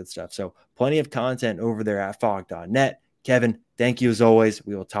 all that good stuff. So plenty of content over there at phog.net. Kevin, thank you as always.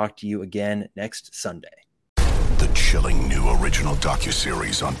 We will talk to you again next Sunday. The chilling new original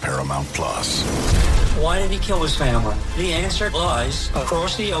docuseries on Paramount Plus. Why did he kill his family? The answer lies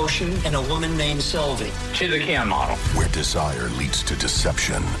across the ocean in a woman named Sylvie. She's a Ken model. Where desire leads to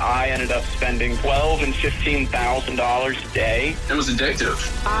deception. I ended up spending $12,000 and $15,000 a day. It was addictive.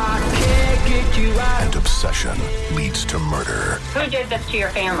 I can't get you out. And obsession leads to murder. Who did this to your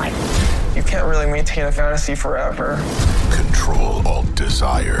family? You can't really maintain a fantasy forever. Control Alt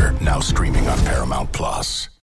Desire. Now streaming on Paramount Plus.